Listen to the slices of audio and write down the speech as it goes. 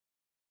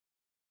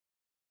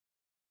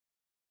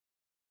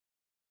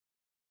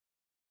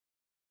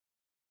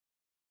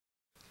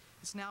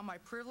It's now my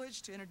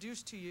privilege to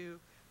introduce to you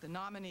the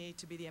nominee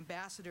to be the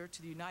ambassador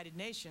to the United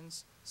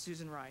Nations,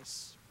 Susan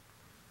Rice.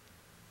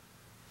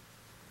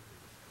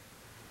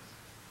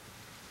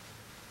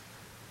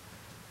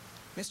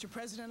 Mr.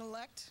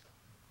 President-elect,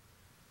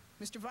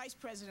 Mr. Vice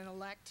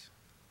President-elect,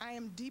 I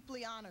am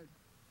deeply honored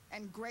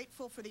and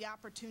grateful for the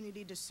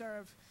opportunity to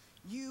serve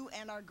you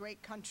and our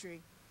great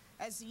country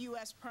as the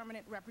U.S.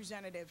 Permanent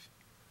Representative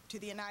to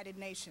the United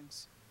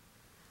Nations.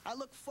 I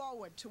look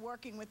forward to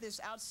working with this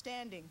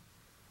outstanding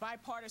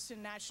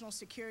bipartisan national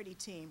security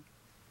team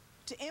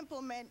to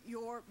implement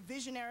your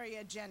visionary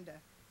agenda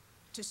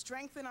to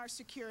strengthen our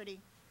security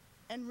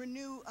and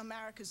renew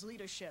America's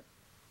leadership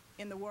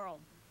in the world.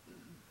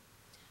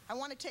 I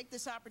want to take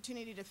this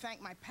opportunity to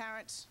thank my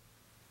parents,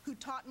 who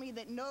taught me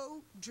that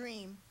no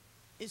dream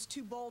is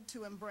too bold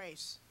to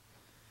embrace,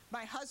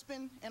 my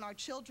husband and our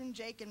children,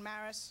 Jake and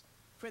Maris,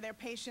 for their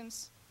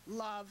patience,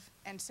 love,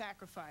 and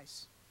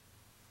sacrifice.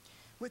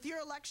 With your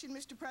election,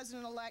 Mr.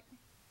 President-elect,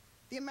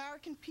 the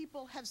American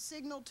people have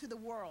signaled to the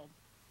world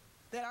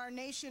that our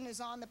nation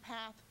is on the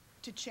path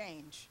to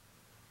change.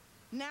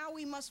 Now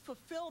we must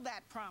fulfill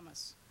that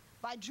promise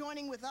by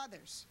joining with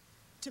others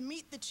to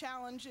meet the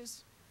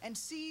challenges and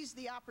seize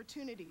the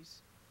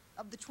opportunities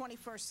of the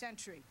 21st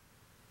century,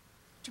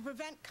 to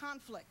prevent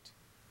conflict,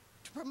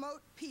 to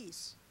promote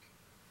peace,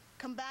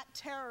 combat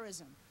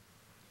terrorism,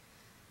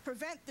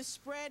 prevent the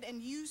spread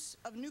and use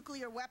of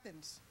nuclear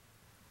weapons,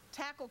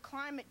 tackle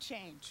climate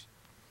change,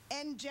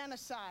 end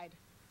genocide,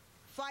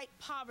 fight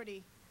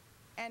poverty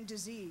and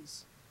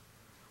disease.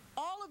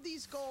 All of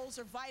these goals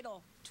are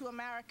vital to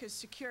America's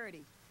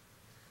security,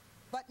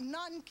 but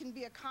none can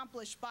be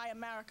accomplished by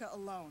America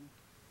alone.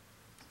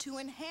 To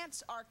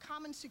enhance our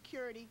common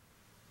security,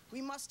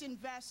 we must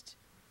invest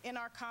in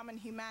our common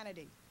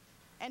humanity.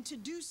 And to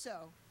do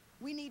so,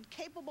 we need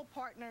capable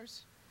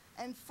partners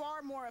and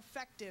far more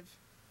effective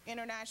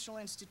international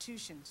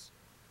institutions.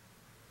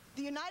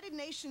 The United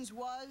Nations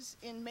was,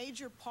 in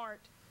major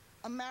part,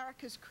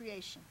 America's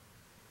creation.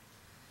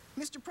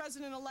 Mr.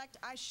 President-elect,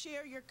 I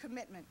share your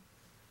commitment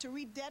to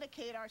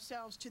rededicate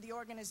ourselves to the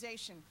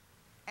organization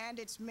and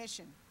its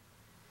mission.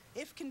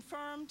 If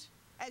confirmed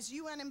as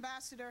UN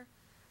Ambassador,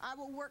 I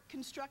will work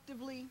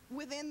constructively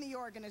within the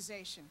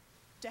organization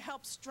to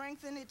help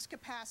strengthen its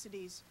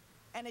capacities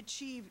and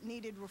achieve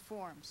needed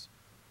reforms.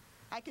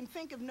 I can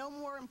think of no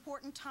more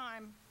important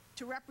time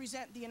to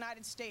represent the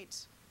United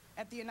States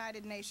at the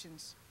United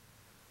Nations.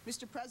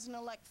 Mr.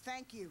 President-elect,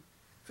 thank you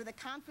for the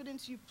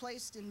confidence you've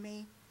placed in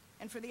me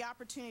and for the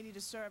opportunity to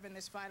serve in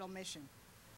this vital mission.